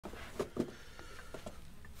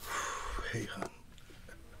Hey, hon.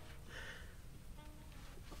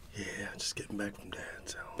 Yeah, just getting back from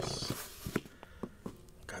Dad's house.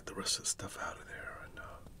 Got the rest of the stuff out of there, and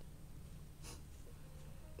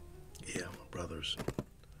yeah, my brothers, and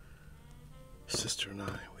sister, and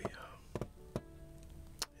I, we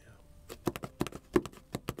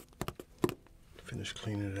finished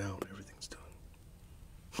cleaning it out. Everything's done.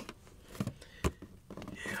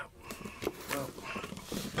 Yeah. Well,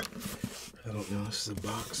 I don't know. This is a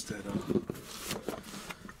box that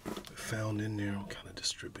found in there. I'll kind of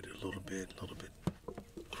distribute it a little bit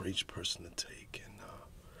for each person to take. And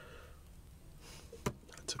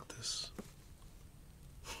I took this.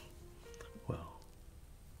 Well,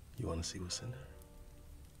 you want to see what's in there?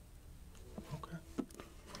 Okay.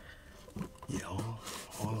 Yeah,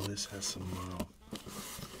 all of this has some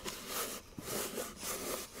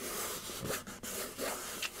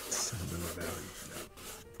sentimental value.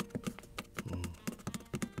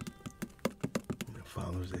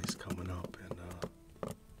 Father's Day's coming up, and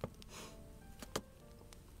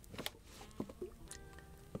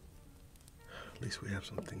at least we have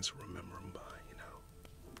some things to remember him by, you know.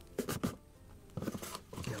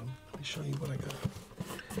 Yeah, let me show you what I got.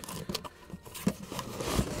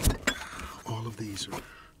 All of these are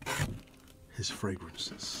his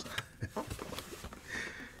fragrances.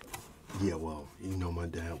 Yeah, well, you know, my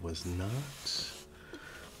dad was not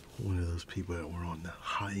one of those people that were on the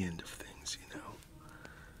high end of things, you know.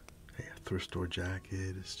 Hey, a thrift store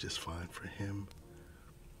jacket is just fine for him.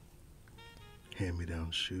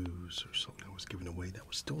 Hand-me-down shoes or something that was given away that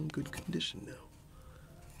was still in good condition now.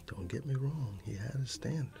 Don't get me wrong, he had his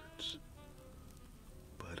standards.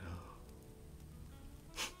 But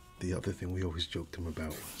the other thing we always joked him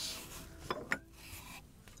about was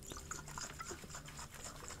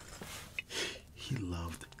he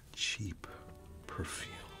loved cheap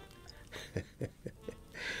perfume.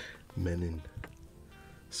 Menin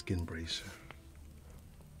Skin Bracer,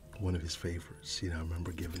 one of his favorites. You know, I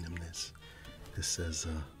remember giving him this. It says,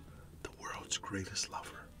 the world's greatest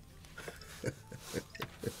lover.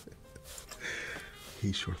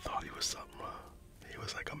 He sure thought he was something. He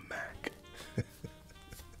was like a Mac.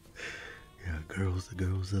 Yeah, the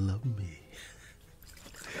girls that love me.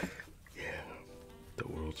 Yeah, the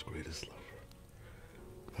world's greatest lover.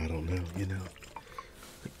 I don't know, you know,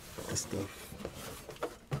 this stuff.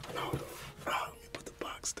 Hold on. Let me put the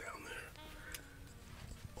box down there.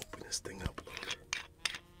 Open this thing up a little bit.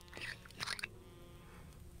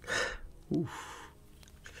 Oof.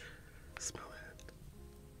 Smell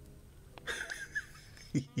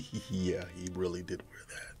that. Yeah, he really did wear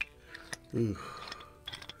that. Oof.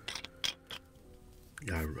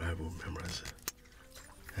 Yeah, I remember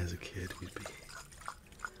as a kid, we'd be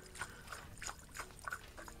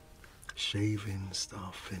shaving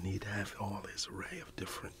stuff, and he'd have all this array of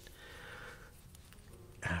different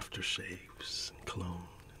aftershaves and cologne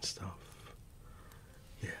and stuff.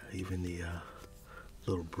 Yeah, even the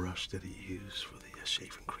little brush that he used for the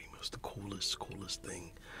shaving cream was the coolest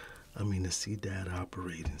thing. I mean, to see Dad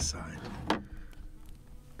operate inside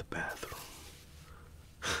the bathroom.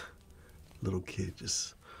 Little kid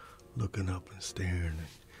just looking up and staring, and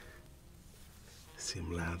see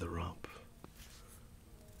him lather up.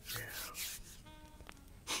 Yeah.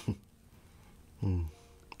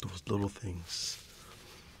 Those little things.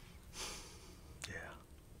 Yeah.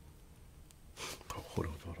 Oh, hold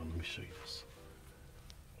on, let me show you this.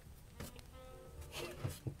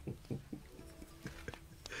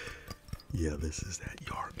 Yeah, this is that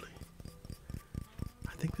Yardley.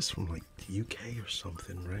 I think this is from like the UK or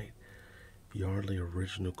something, right? Yardley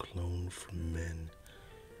original cologne for men.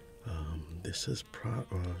 This is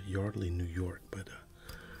Yardley, New York, but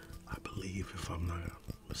I believe, if I'm not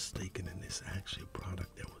mistaken, and it's actually a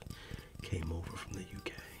product that came over from the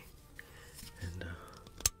UK, and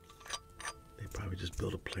they probably just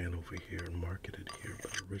built a plant over here and marketed it here,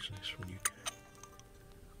 but originally it's from UK.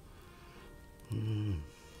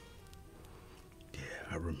 Yeah,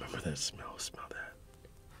 I remember that smell. Smell that.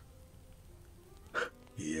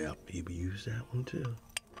 Yeah, people use that one too.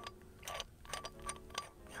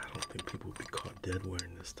 I don't think people would be caught dead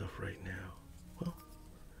wearing this stuff right now. Well,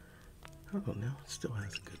 I don't know. It still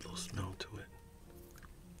has a good little smell to it.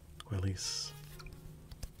 Or at least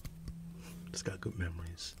it's got good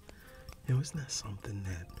memories. You know, isn't that something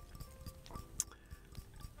that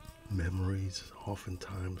memories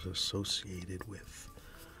oftentimes are associated with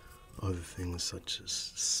other things such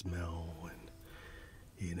as smell and,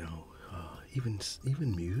 you know, even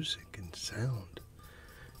music and sound.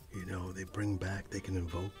 You know, they can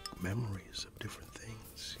invoke memories of different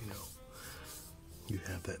things, you know. You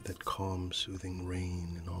have that calm, soothing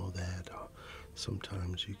rain and all that.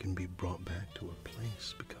 sometimes you can be brought back to a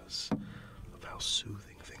place because of how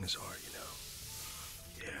soothing things are, you know.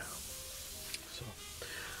 Yeah. So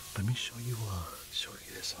let me show you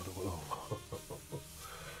this other one. Oh.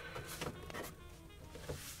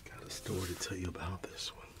 Got a story to tell you about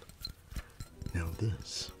this one. Now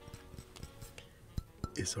this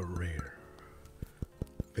is a rare,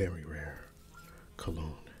 very rare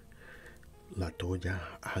cologne. La Toya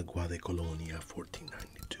Agua de Colonia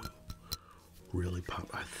 1492. Really pop.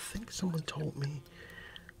 I think someone told me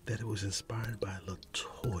that it was inspired by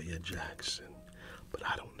LaToya Jackson, but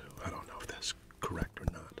I don't know. I don't know if that's correct or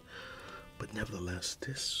not. But nevertheless,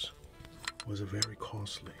 this was a very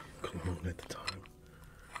costly cologne at the time.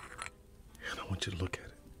 And I want you to look at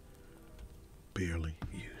it. Barely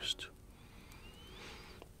used.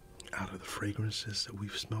 Out of the fragrances that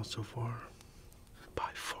we've smelled so far,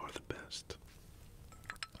 by far the best.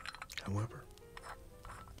 However,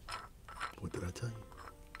 what did I tell you?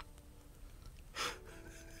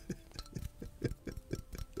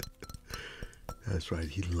 That's right,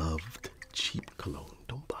 he loved cheap cologne.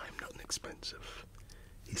 Don't buy him nothing expensive.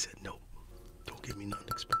 He said, nope, don't give me nothing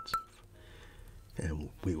expensive. And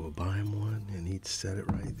we would buy him one, and he'd set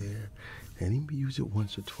it right there, and he'd use it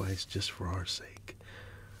once or twice just for our sake.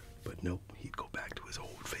 But nope, he'd go back to his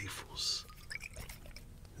old faithfuls.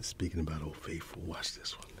 And speaking about old faithful, watch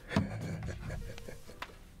this one.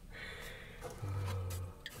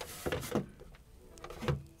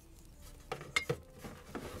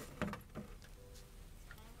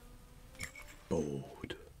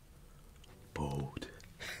 Bold.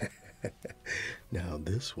 Now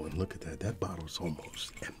this one, look at that. That bottle's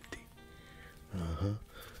almost empty.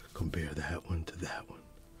 Compare that one to that one.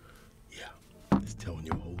 Yeah, it's telling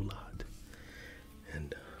you a whole lot.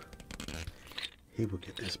 And he would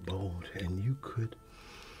get this bold, and you could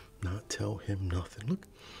not tell him nothing. Look,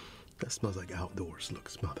 that smells like outdoors. Look,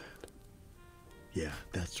 smell that. Yeah,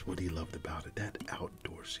 that's what he loved about it. That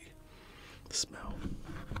outdoorsy smell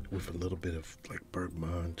with a little bit of like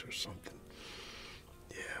bergamot or something.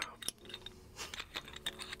 Yeah.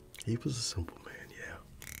 He was a simple man,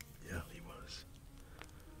 yeah, he was.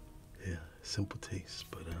 Yeah, simple taste,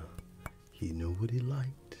 but he knew what he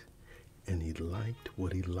liked, and he liked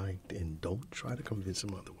what he liked, and don't try to convince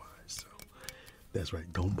him otherwise. So that's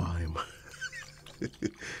right, don't buy him.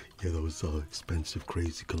 Yeah, those expensive,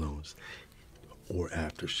 crazy colognes or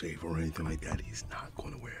aftershave or anything like that. He's not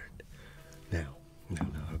going to wear it. Now,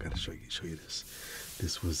 I gotta show you this.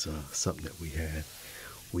 This was something that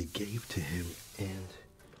we gave to him, and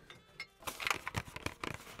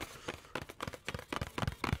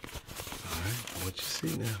what you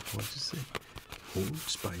see now, what you see. Old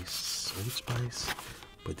Spice.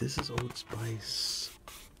 But this is Old Spice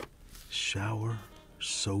shower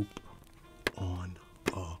soap on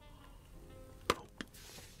a rope.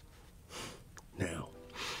 Now,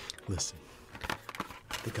 listen,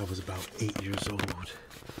 I think I was about 8 years old,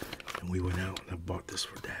 and we went out and I bought this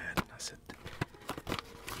for Dad. And I said,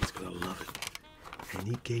 he's gonna love it. And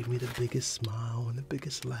he gave me the biggest smile and the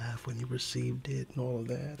biggest laugh when he received it and all of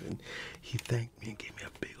that. And he thanked me and gave me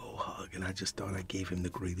a big old hug. And I just thought I gave him the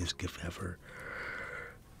greatest gift ever.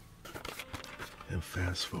 And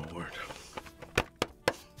fast forward.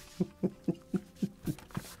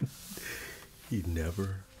 He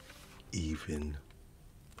never even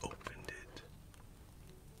opened it.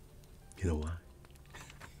 You know why?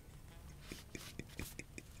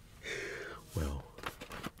 Well,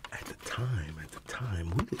 at the time,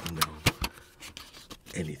 we didn't know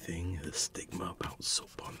anything, the stigma about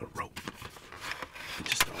soap on the rope. We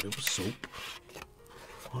just thought it was soap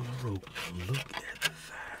on a rope. Look at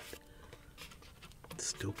that. It's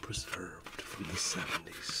still preserved from the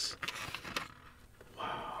 70s.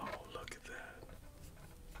 Wow, look at that.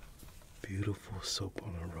 Beautiful soap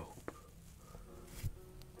on a rope.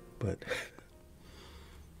 But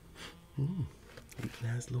it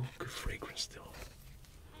has a little good fragrance still.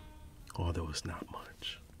 Although it's not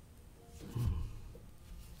much.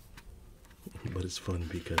 But it's fun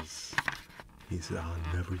because he said, I'll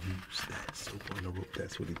never use that soap on the rope.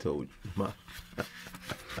 That's what he told you.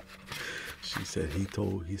 She said, he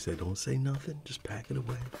said, don't say nothing, just pack it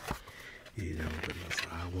away. You know, but he said,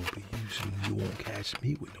 I won't be using, you won't catch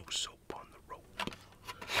me with no soap on the rope.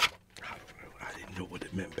 I don't know, I didn't know what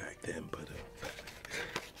it meant back then, but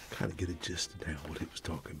kind of get a gist now what he was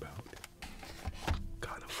talking about.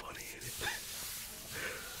 Kind of funny, ain't it?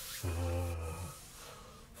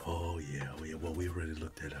 Oh yeah. Well, we already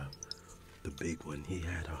looked at the big one. He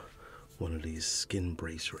had one of these skin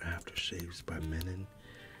bracer aftershaves by Menon,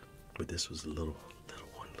 but this was a little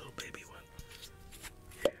baby one.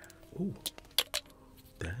 Yeah. Ooh,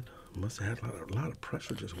 that Must have had a lot of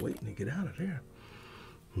pressure just waiting to get out of there.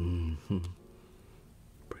 Mm-hmm.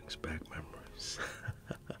 Brings back memories.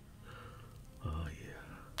 Oh,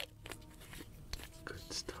 yeah. Good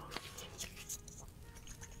stuff.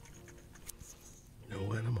 You know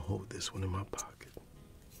what? I'm going to hold this one in my pocket.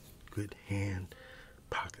 Good hand,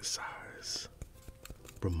 pocket size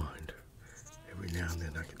reminder. Every now and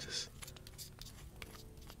then I can just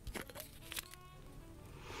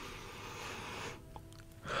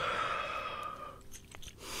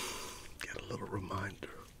get a little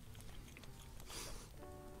reminder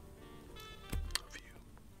of you.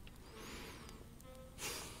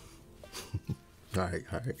 All right.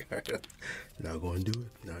 Not going to do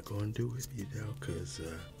it. Not going to do it, you know, because,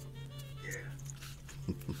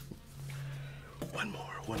 yeah. One more.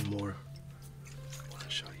 I want to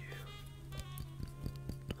show you.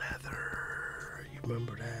 Leather. You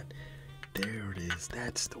remember that? There it is.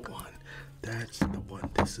 That's the one. That's the one.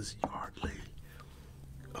 This is Yardley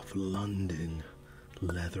of London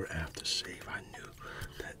leather aftershave. I knew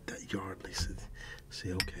that Yardley said,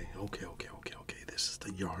 see, okay. This is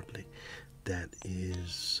the Yardley. That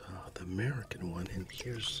is the American one, and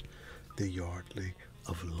here's the Yardley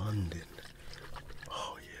of London.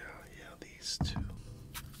 Oh yeah, these two.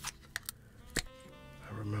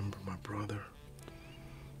 I remember my brother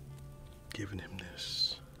giving him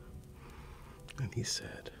this, and he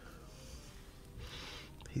said,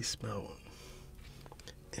 he smelled,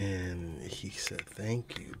 and he said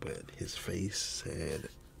thank you, but his face said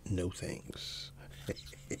no thanks.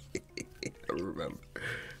 I remember,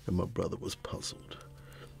 and my brother was puzzled,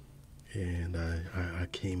 and I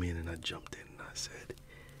came in and I jumped in and I said,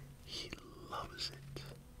 he loves it,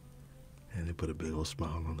 and he put a big old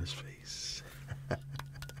smile on his face.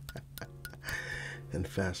 And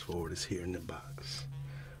fast forward, it's here in the box.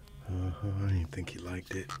 I didn't think he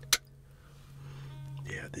liked it.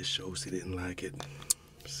 Yeah, this shows he didn't like it.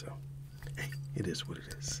 So, hey, it is what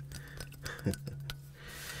it is.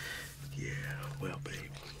 Yeah, well,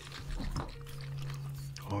 babe,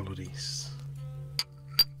 all of these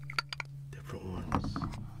different ones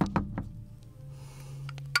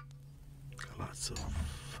got lots of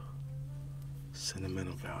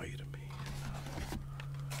sentimental value to me.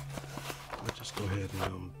 I'll just go ahead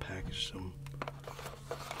and package them,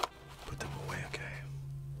 put them away, okay?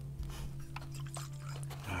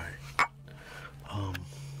 All right. All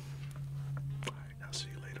right, I'll see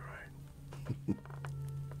you later, all right?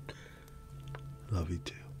 Love you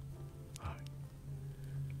too. All right.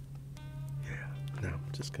 Yeah. Now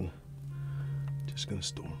I'm just gonna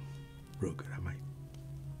store them real good. I might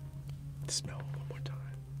smell them one more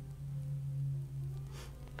time.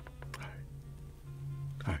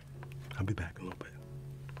 All right. I'll be back in a little bit.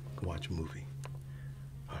 Go watch a movie.